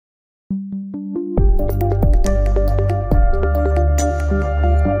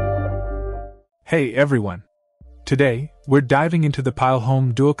Hey everyone! Today, we're diving into the Pyle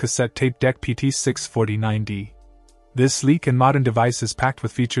Home Dual Cassette Tape Deck PT649D. This sleek and modern device is packed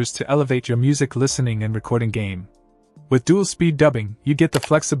with features to elevate your music listening and recording game. With dual-speed dubbing, you get the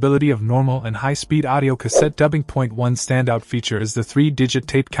flexibility of normal and high-speed audio cassette dubbing. One standout feature is the 3-digit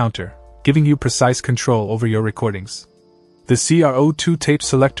tape counter, giving you precise control over your recordings. The CR02 tape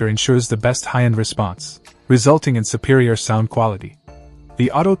selector ensures the best high-end response, resulting in superior sound quality.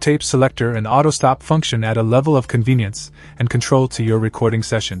 The auto tape selector and auto stop function add a level of convenience and control to your recording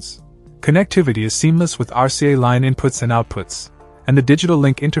sessions. Connectivity is seamless with RCA line inputs and outputs, and the digital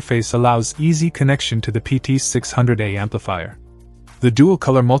link interface allows easy connection to the PT600A amplifier. The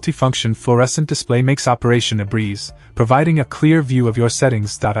dual-color multifunction fluorescent display makes operation a breeze, providing a clear view of your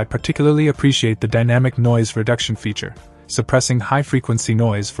settings. I particularly appreciate the dynamic noise reduction feature, suppressing high-frequency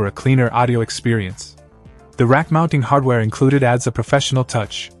noise for a cleaner audio experience. The rack-mounting hardware included adds a professional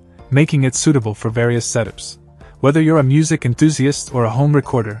touch, making it suitable for various setups. Whether you're a music enthusiast or a home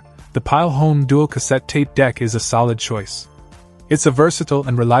recorder, the Pyle Home Dual Cassette Tape Deck is a solid choice. It's a versatile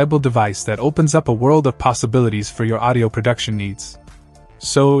and reliable device that opens up a world of possibilities for your audio production needs.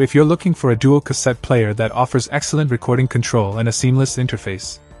 So if you're looking for a dual cassette player that offers excellent recording control and a seamless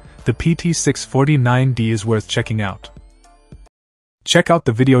interface, the PT649D is worth checking out. Check out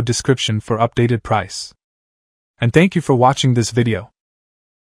the video description for updated price. And thank you for watching this video.